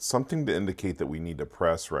something to indicate that we need to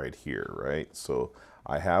press right here, right? So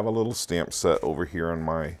I have a little stamp set over here in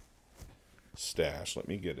my stash. Let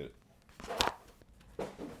me get it. I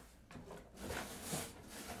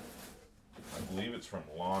believe it's from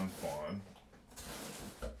Fawn.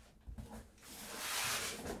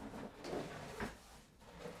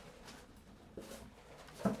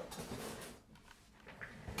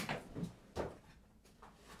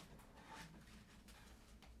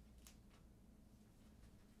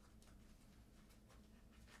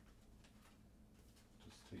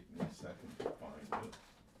 Just take me a second to find it.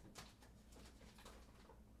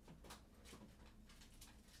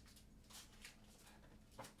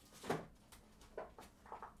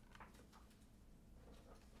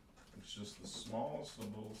 It's just the smallest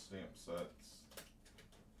of little stamp sets.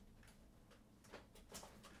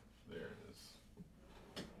 There it is.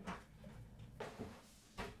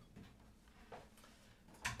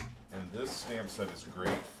 And this stamp set is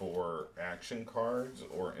great for action cards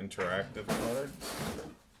or interactive cards.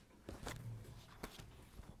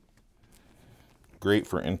 Great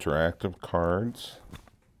for interactive cards.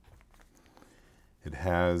 It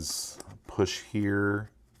has push here,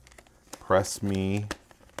 press me.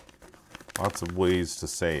 Lots of ways to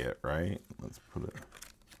say it, right? Let's put it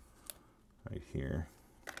right here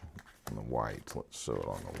on the white. Let's show it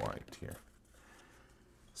on the white here.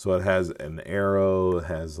 So it has an arrow, it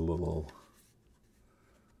has a little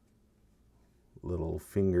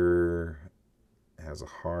finger, it has a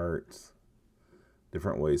heart.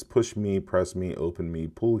 Different ways. Push me, press me, open me,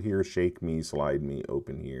 pull here, shake me, slide me,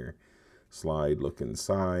 open here. Slide, look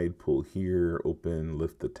inside, pull here, open,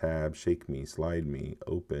 lift the tab, shake me, slide me,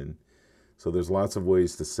 open. So there's lots of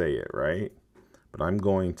ways to say it, right? But I'm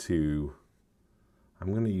going to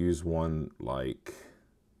use one like,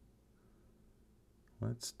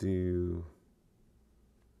 let's do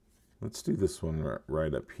this one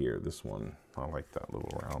right up here. This one, I like that little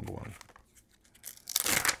round one.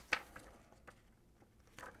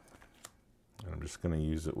 And I'm just going to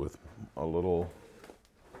use it with a little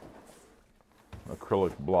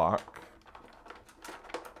acrylic block.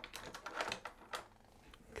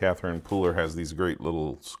 Catherine Pooler has these great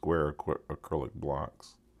little square acrylic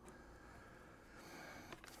blocks.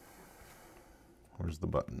 Where's the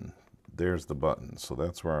button? There's the button. So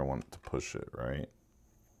that's where I want to push it, right?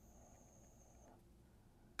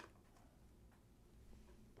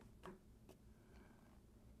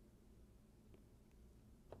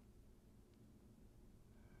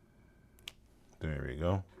 There we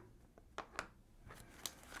go.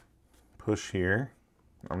 Push here.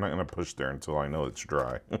 I'm not going to push there until I know it's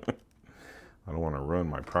dry. I don't want to ruin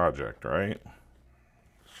my project, right?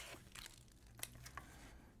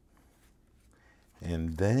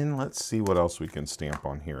 And then let's see what else we can stamp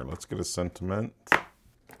on here. Let's get a sentiment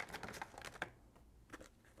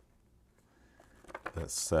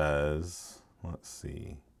that says, let's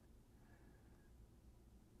see,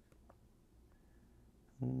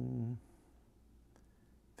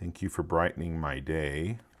 Thank you for brightening my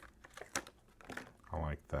day. I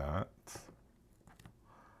like that.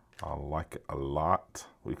 I like it a lot.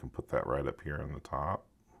 We can put that right up here on the top.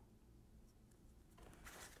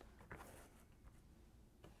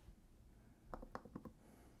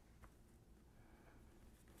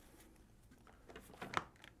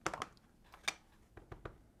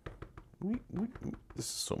 This is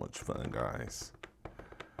so much fun, guys.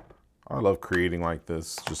 I love creating like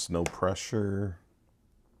this, just no pressure.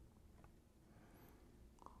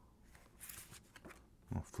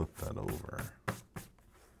 I'll flip that over.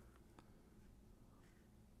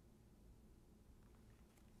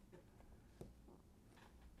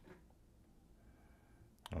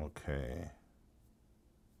 Okay.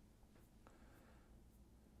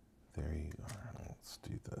 There you are. Let's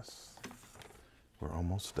do this. We're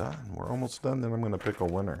almost done. We're almost done. Then I'm going to pick a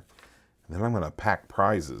winner. And then I'm going to pack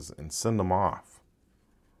prizes and send them off.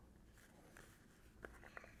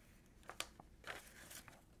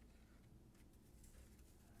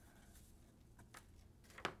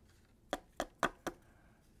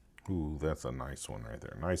 Ooh, that's a nice one right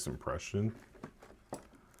there. Nice impression.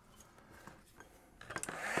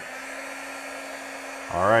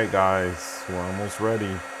 All right, guys, we're almost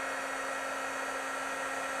ready.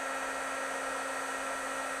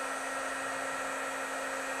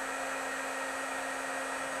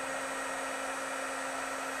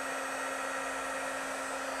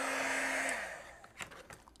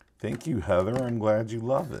 Thank you, Heather. I'm glad you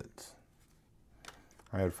love it.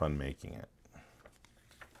 I had fun making it.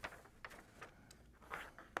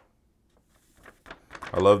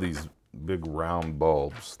 I love these big round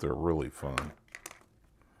bulbs. They're really fun.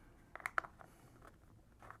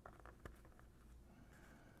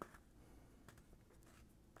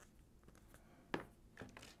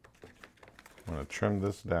 I'm going to trim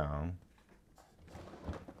this down.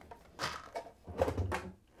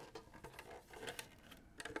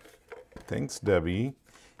 Thanks, Debbie.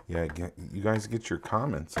 Yeah, you guys get your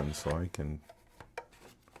comments in so I can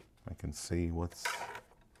see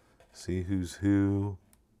who's who.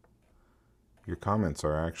 Your comments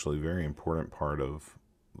are actually a very important part of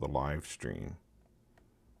the live stream.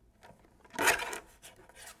 Just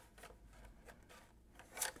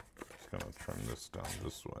gonna trim this down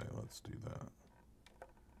this way. Let's do that.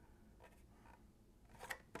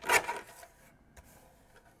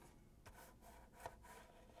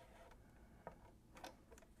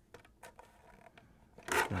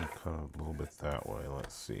 Gonna cut a little bit that way.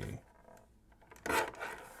 Let's see.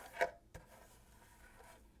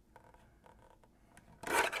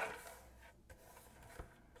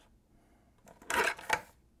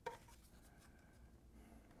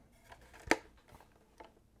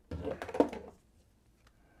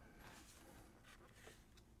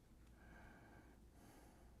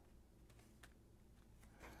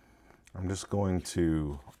 I'm just going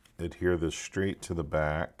to adhere this straight to the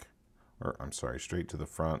back, or I'm sorry, straight to the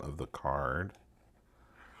front of the card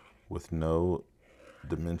with no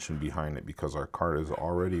dimension behind it because our card is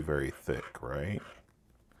already very thick, right?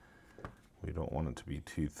 We don't want it to be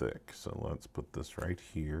too thick. So let's put this right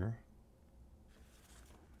here.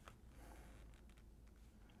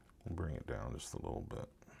 We'll bring it down just a little bit.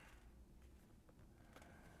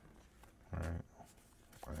 All right,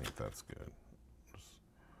 I think that's good.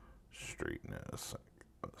 Straighten it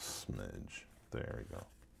a smidge. There we go.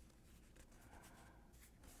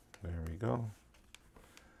 There we go.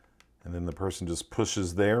 And then the person just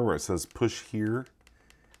pushes there where it says push here,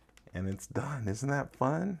 and it's done. Isn't that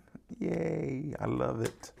fun? Yay, I love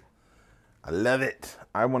it. I love it.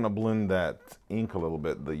 I want to blend that ink a little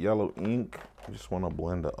bit. The yellow ink, I just want to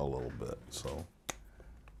blend it a little bit. So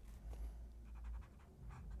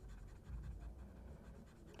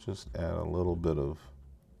just add a little bit of,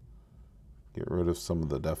 get rid of some of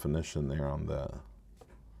the definition there on the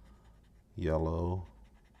yellow.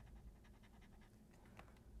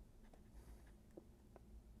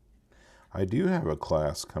 I do have a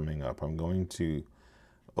class coming up. I'm going to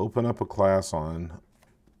open up a class on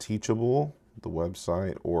Teachable, the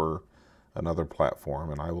website, or another platform,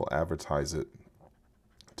 and I will advertise it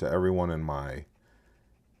to everyone in my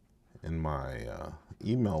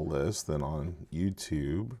email list and on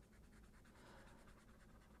YouTube.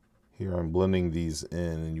 Here I'm blending these in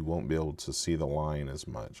and you won't be able to see the line as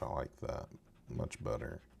much. I like that much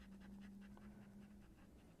better.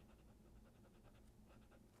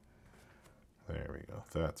 There we go.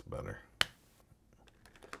 That's better.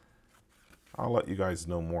 I'll let you guys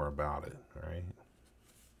know more about it, all right?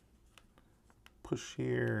 Push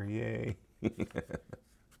here, yay. I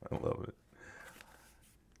love it.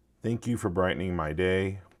 Thank you for brightening my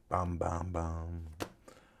day. Bam, bam, bam.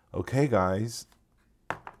 Okay, guys,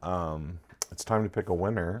 it's time to pick a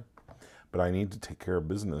winner, but I need to take care of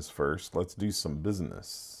business first. Let's do some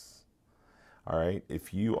business. All right,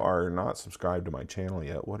 if you are not subscribed to my channel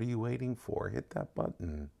yet, what are you waiting for? Hit that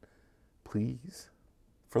button, please,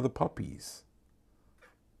 for the puppies,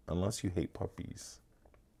 unless you hate puppies.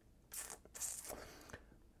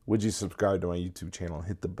 Would you subscribe to my YouTube channel?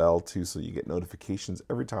 Hit the bell too so you get notifications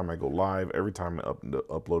every time I go live, every time I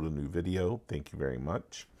upload a new video. Thank you very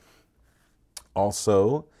much.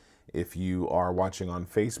 Also, if you are watching on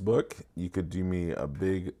Facebook, you could do me a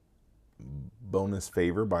big bonus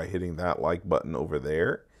favor by hitting that like button over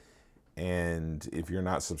there. And if you're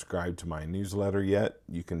not subscribed to my newsletter yet,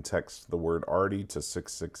 you can text the word Artie to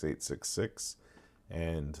 66866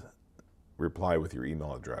 and reply with your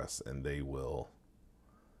email address, and they will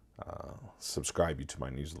subscribe you to my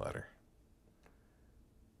newsletter.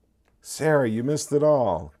 Sarah, you missed it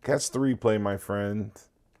all. Catch the replay, my friend.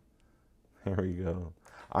 There we go.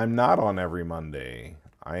 I'm not on every Monday.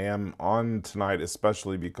 I am on tonight,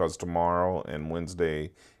 especially because tomorrow and Wednesday,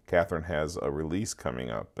 Catherine has a release coming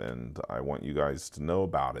up, and I want you guys to know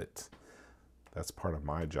about it. That's part of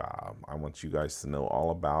my job. I want you guys to know all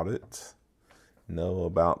about it, know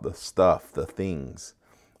about the stuff, the things.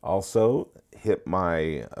 Also, hit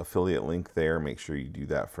my affiliate link there. Make sure you do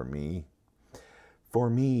that for me.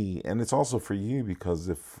 And it's also for you, because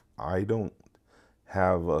if I don't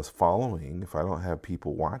have a following, if I don't have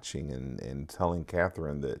people watching and telling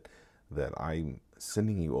Catherine that I'm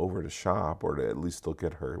sending you over to shop or to at least look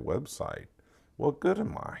at her website, what good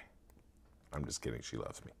am I? I'm just kidding. She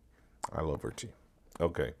loves me. I love her too.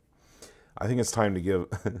 Okay. I think it's time to give...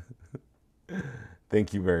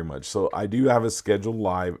 Thank you very much. So I do have a scheduled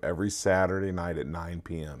live every Saturday night at 9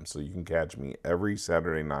 p.m. So you can catch me every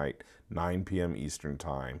Saturday night, 9 p.m. Eastern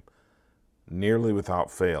Time, nearly without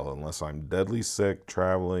fail, unless I'm deadly sick,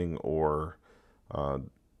 traveling, or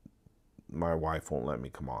my wife won't let me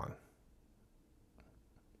come on.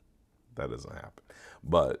 That doesn't happen.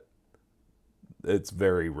 But it's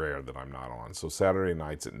very rare that I'm not on. So Saturday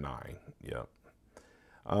nights at 9. Yep.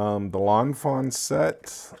 The Lawn Fawn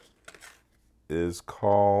set is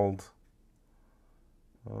called,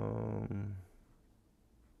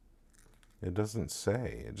 it doesn't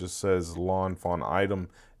say. It just says Lawn Fawn item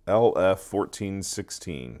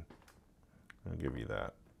LF1416. I'll give you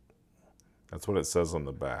that. That's what it says on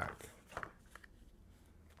the back.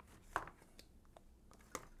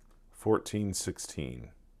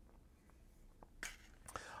 1416.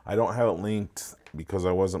 I don't have it linked because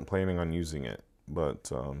I wasn't planning on using it, but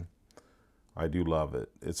I do love it.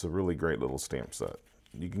 It's a really great little stamp set.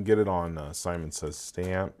 You can get it on Simon Says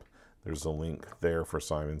Stamp. There's a link there for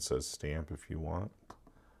Simon Says Stamp if you want.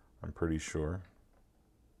 I'm pretty sure.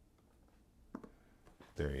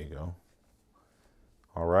 There you go.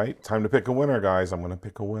 All right, time to pick a winner, guys. I'm going to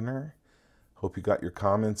pick a winner. Hope you got your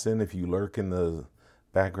comments in. If you lurk in the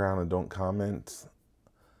background and don't comment,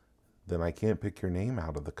 then I can't pick your name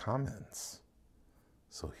out of the comments.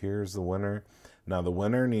 So here's the winner. Now, the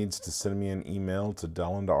winner needs to send me an email to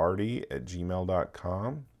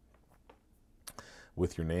dellandarty@gmail.com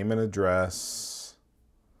with your name and address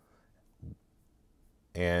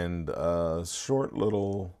and a short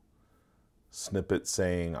little snippet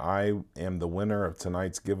saying, I am the winner of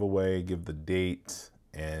tonight's giveaway. Give the date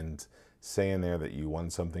and say in there that you won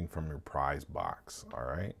something from your prize box. All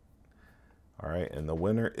right. All right. And the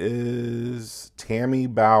winner is Tammy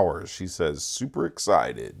Bowers. She says, super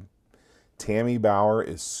excited. Tammy Bauer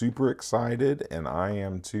is super excited, and I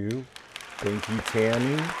am too. Thank you,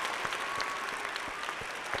 Tammy.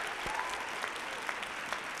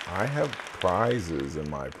 I have prizes in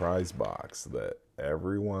my prize box that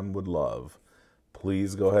everyone would love.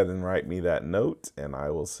 Please go ahead and write me that note, and I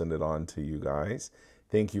will send it on to you guys.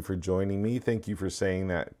 Thank you for joining me. Thank you for saying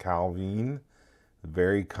that, Calvin.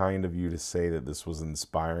 Very kind of you to say that this was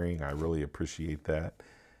inspiring. I really appreciate that.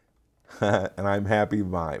 And I'm happy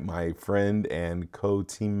my friend and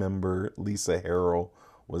co-team member Lisa Harrell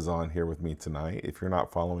was on here with me tonight. If you're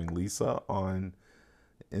not following Lisa on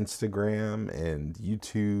Instagram and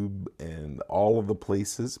YouTube and all of the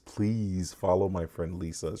places, please follow my friend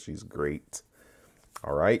Lisa. She's great.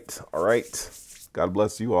 All right. All right. God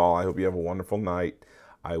bless you all. I hope you have a wonderful night.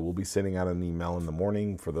 I will be sending out an email in the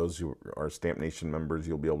morning. For those who are Stamp Nation members,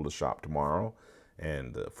 you'll be able to shop tomorrow.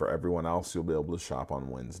 And for everyone else, you'll be able to shop on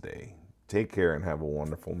Wednesday. Take care and have a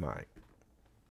wonderful night.